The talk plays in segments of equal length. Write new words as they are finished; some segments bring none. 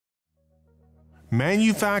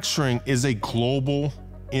Manufacturing is a global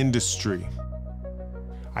industry.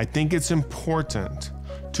 I think it's important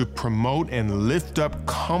to promote and lift up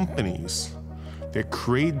companies that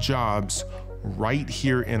create jobs right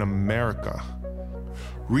here in America.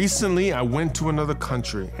 Recently, I went to another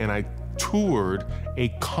country and I toured a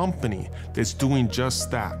company that's doing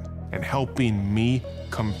just that and helping me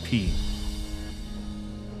compete.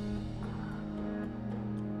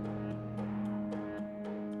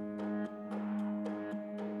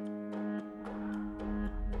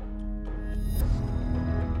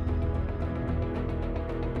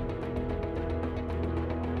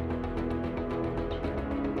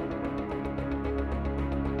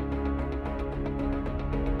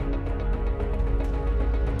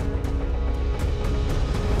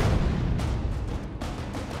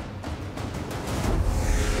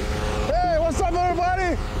 What's up,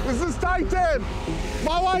 everybody? This is Titan.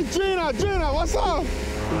 My wife, Gina. Gina, what's up?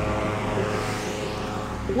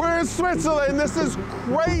 We're in Switzerland. This is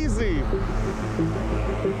crazy.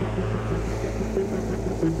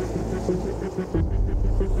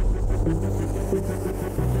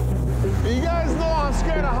 You guys know I'm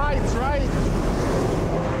scared of heights, right?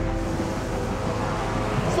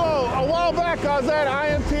 So, a while back, I was at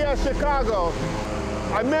IMTS Chicago.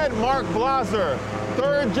 I met Marc Blaser,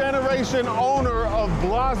 third-generation owner of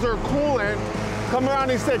Blaser Coolant. Come around,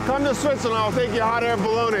 he said, come to Switzerland, I'll take you hot air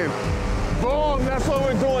ballooning. Boom, that's what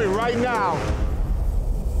we're doing right now.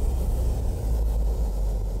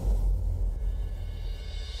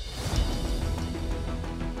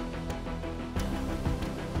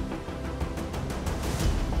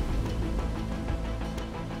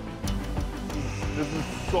 This is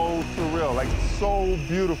so surreal, like so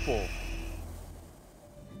beautiful.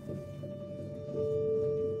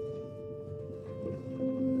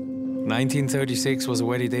 In 1936 was a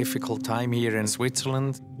very difficult time here in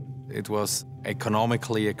Switzerland. It was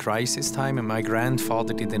economically a crisis time, and my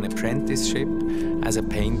grandfather did an apprenticeship as a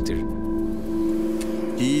painter.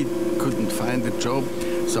 He couldn't find a job,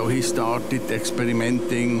 so he started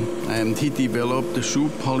experimenting, and he developed a shoe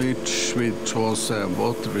polish which was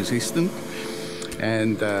water resistant.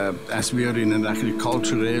 And as we are in an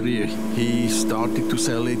agricultural area, he started to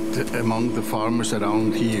sell it among the farmers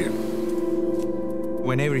around here.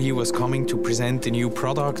 Whenever he was coming to present a new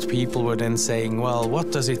product, people were then saying, well,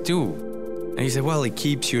 what does it do? And he said, well, it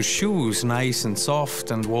keeps your shoes nice and soft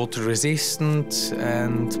and water resistant,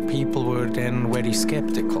 and people were then very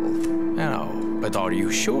skeptical. You know, but are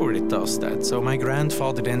you sure it does that? So my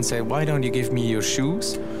grandfather then said, why don't you give me your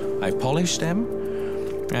shoes? I polish them,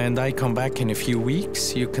 and I come back in a few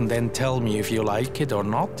weeks. You can then tell me if you like it or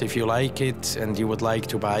not. If you like it and you would like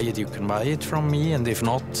to buy it, you can buy it from me, and if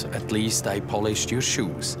not, at least I polished your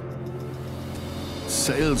shoes.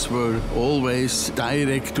 Sales were always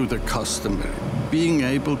direct to the customer. Being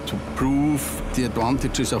able to prove the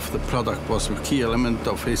advantages of the product was a key element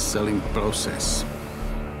of his selling process.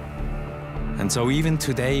 And so even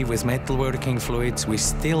today with metalworking fluids, we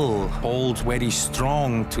still hold very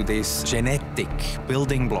strong to this genetic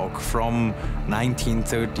building block from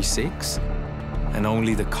 1936. And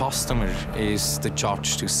only the customer is the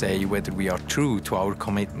judge to say whether we are true to our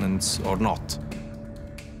commitments or not.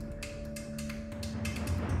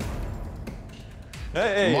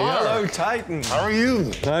 Hey, Marc. hello, Titan. How are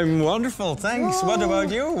you? I'm wonderful, thanks. Whoa. What about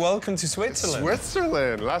you? Welcome to Switzerland.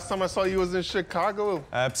 Switzerland. Last time I saw you was in Chicago.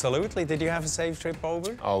 Absolutely. Did you have a safe trip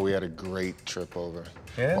over? Oh, we had a great trip over.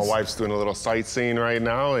 Yes. My wife's doing a little sightseeing right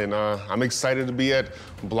now, and I'm excited to be at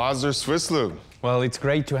Blaser Switzerland. Well, it's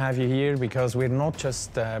great to have you here because we're not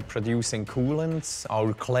just producing coolants.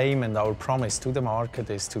 Our claim and our promise to the market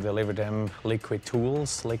is to deliver them liquid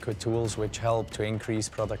tools which help to increase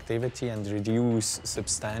productivity and reduce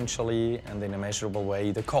substantially and in a measurable way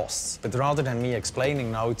the costs. But rather than me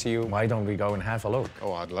explaining now to you, why don't we go and have a look?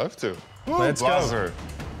 Oh, I'd love to. Let's Blaser. go.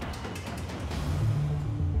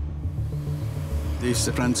 This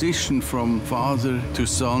transition from father to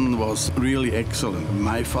son was really excellent.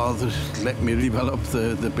 My father let me develop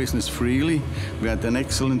the business freely. We had an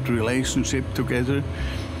excellent relationship together.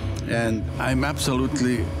 And I'm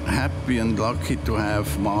absolutely happy and lucky to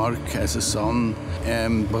have Marc as a son,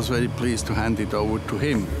 and was very pleased to hand it over to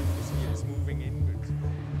him.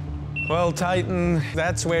 Well, Titan,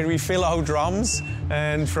 that's where we fill our drums.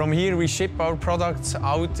 And from here, we ship our products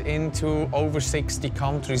out into over 60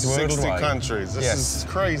 countries worldwide. 60 countries. This is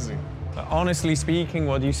crazy. Honestly speaking,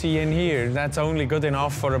 what you see in here, that's only good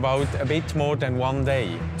enough for about a bit more than 1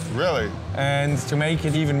 day. Really? And to make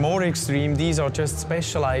it even more extreme, these are just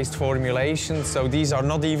specialized formulations, so these are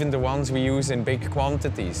not even the ones we use in big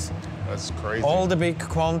quantities. That's crazy. All the big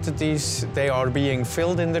quantities, they are being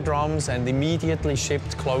filled in the drums and immediately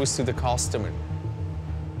shipped close to the customer.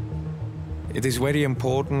 It is very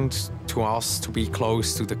important to us to be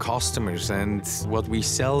close to the customers, and what we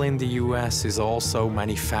sell in the US is also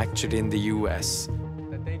manufactured in the US.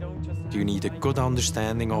 You need a good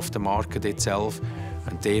understanding of the market itself,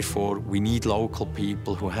 and therefore we need local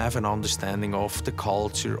people who have an understanding of the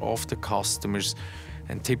culture, of the customers,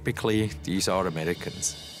 and typically these are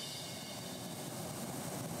Americans.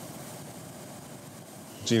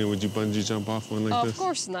 Gina, would you bungee jump off one like this? Of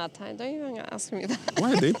course not. Don't even ask me that.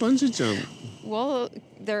 Why? They bungee jump. Well,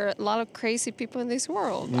 there are a lot of crazy people in this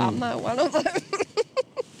world. I'm not one of them.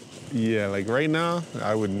 Yeah, like right now,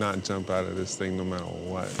 I would not jump out of this thing no matter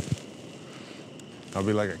what. I'll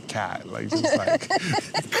be like a cat, like just like.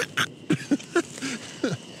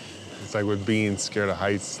 It's like with being scared of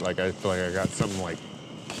heights, like I feel like I got something like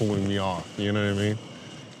pulling me off, you know what I mean?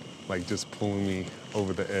 Like just pulling me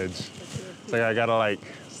over the edge. It's like I gotta like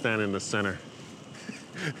stand in the center.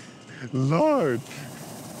 Lord.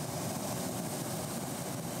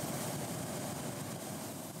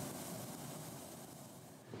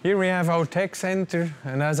 Here we have our tech center,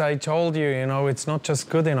 and as I told you, it's not just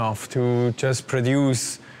good enough to just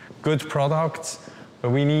produce good products, but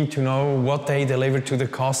we need to know what they deliver to the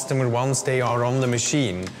customer once they are on the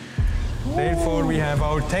machine. Therefore, we have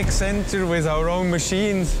our tech center with our own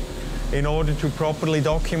machines in order to properly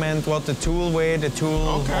document what the tool wear,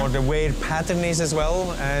 or the wear pattern is as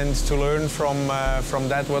well, and to learn from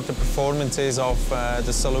that what the performance is of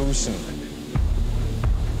the solution.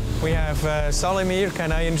 We have Salim here.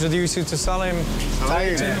 Can I introduce you to Salim?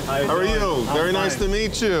 Hi, how are you? Very nice to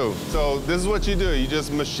meet you. So this is what you do. You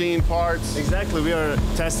just machine parts? Exactly. We are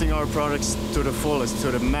testing our products to the fullest,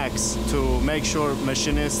 to the max, to make sure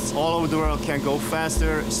machinists all over the world can go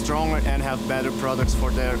faster, stronger, and have better products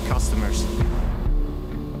for their customers.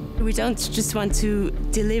 We don't just want to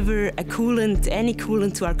deliver a coolant, any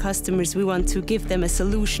coolant to our customers. We want to give them a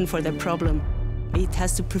solution for their problem. It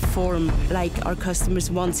has to perform like our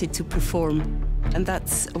customers want it to perform. And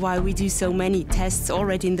that's why we do so many tests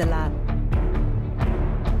already in the lab.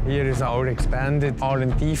 Here is our expanded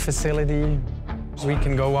R&D facility. We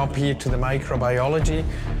can go up here to the microbiology.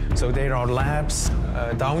 So there are labs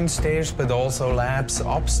downstairs, but also labs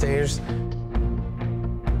upstairs.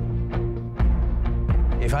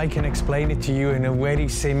 If I can explain it to you in a very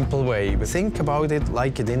simple way, but think about it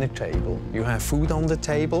like a dinner table. You have food on the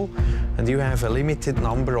table, and you have a limited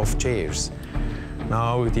number of chairs.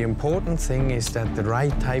 Now, the important thing is that the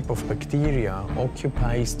right type of bacteria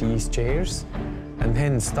occupies these chairs, and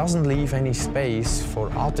hence doesn't leave any space for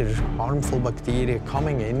other harmful bacteria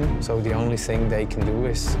coming in, so the only thing they can do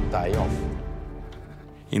is die off.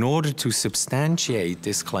 In order to substantiate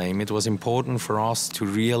this claim, it was important for us to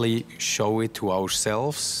really show it to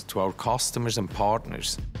ourselves, to our customers and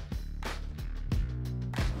partners.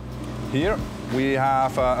 Here we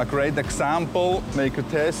have a great example, make a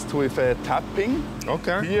test with tapping.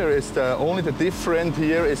 Okay. Here is only the difference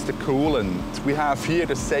here is the coolant. We have here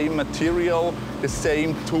the same material, the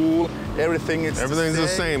same tool, everything's the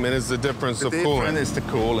same, and it's the difference of coolant. The difference is the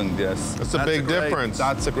coolant, yes. That's a big difference.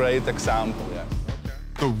 That's a great example, yes.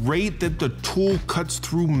 The rate that the tool cuts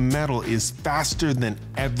through metal is faster than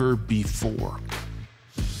ever before.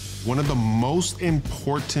 One of the most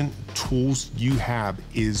important tools you have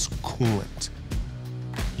is coolant.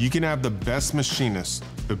 You can have the best machinist,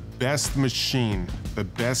 the best machine, the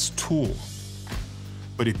best tool.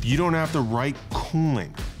 But if you don't have the right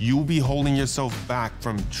coolant, you'll be holding yourself back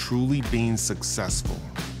from truly being successful.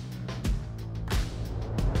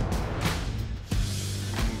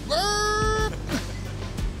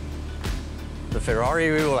 The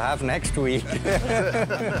Ferrari we will have next week.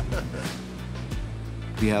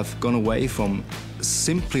 We have gone away from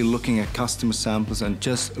simply looking at customer samples and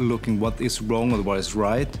just looking what is wrong or what is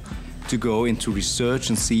right, to go into research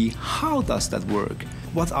and see how does that work?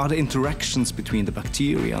 What are the interactions between the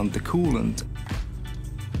bacteria and the coolant?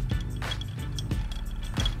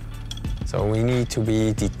 So we need to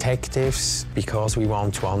be detectives because we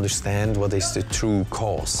want to understand what is the true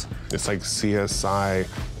cause. It's like CSI,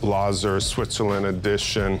 Blaser, Switzerland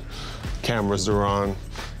edition. Cameras are on.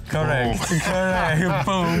 Correct, correct,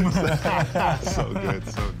 boom. So good,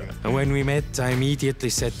 so good. And when we met, I immediately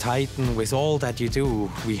said, Titan, with all that you do,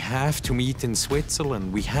 we have to meet in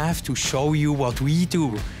Switzerland. We have to show you what we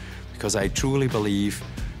do. Because I truly believe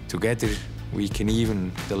together we can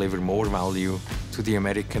even deliver more value to the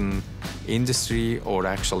American industry, or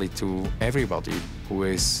actually to everybody who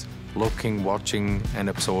is looking, watching, and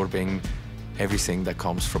absorbing everything that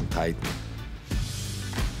comes from Titan.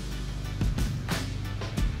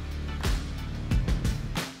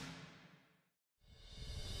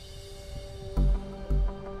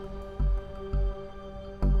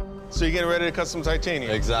 So you're getting ready to cut some titanium?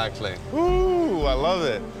 Exactly. Ooh, I love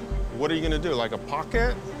it. What are you gonna do, like a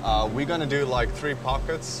pocket? We're gonna do like 3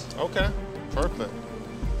 pockets. Okay, perfect.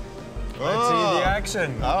 Let's see the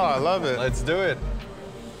action. Oh, I love it. Let's do it.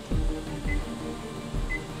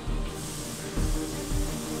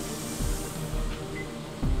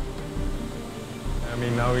 I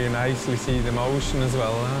mean, now you nicely see the motion as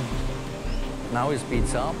well, huh? Now it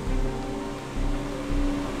speeds up.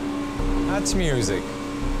 That's music.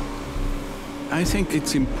 I think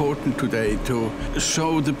it's important today to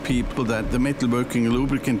show the people that the metalworking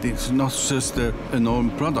lubricant is not just a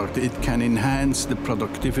normal product. It can enhance the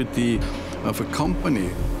productivity of a company.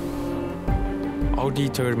 Our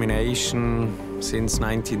determination since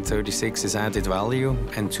 1936 is added value,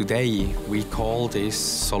 and today we call this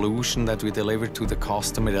solution that we deliver to the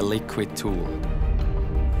customer a liquid tool.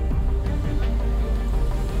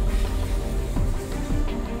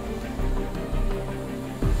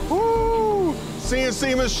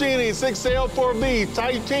 CNC machining, 6L4B,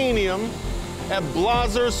 titanium at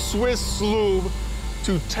Blaser Swiss Lube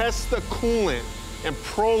to test the coolant and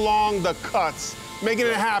prolong the cuts, making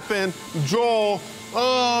it happen. Joel,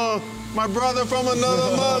 my brother from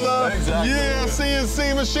another mother. Exactly. Yeah,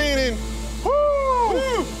 CNC machining.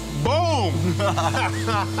 Woo! Boom!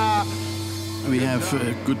 We have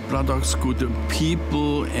good products, good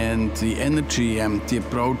people, and the energy and the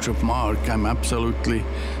approach of Marc. I'm absolutely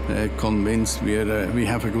convinced we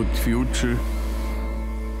have a good future.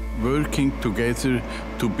 Working together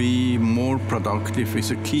to be more productive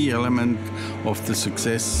is a key element of the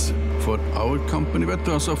success for our company, but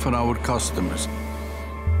also for our customers.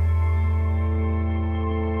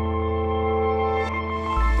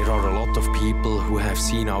 There are a lot of people who have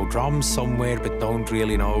seen our drums somewhere but don't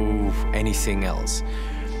really know anything else.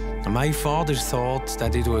 My father thought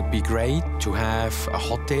that it would be great to have a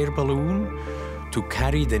hot air balloon to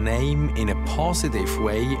carry the name in a positive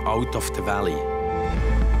way out of the valley.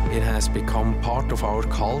 It has become part of our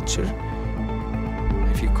culture.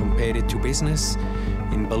 If you compare it to business,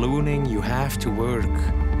 in ballooning you have to work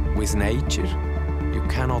with nature. You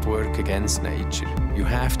cannot work against nature. You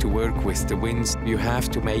have to work with the winds. You have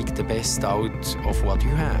to make the best out of what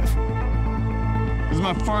you have. This is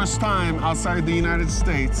my first time outside the United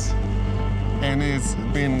States, and it's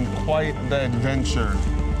been quite the adventure.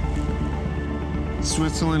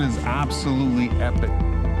 Switzerland is absolutely epic.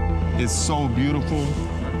 It's so beautiful.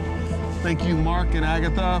 Thank you, Marc and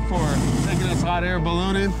Agatha, for taking us hot air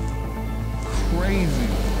ballooning. Crazy.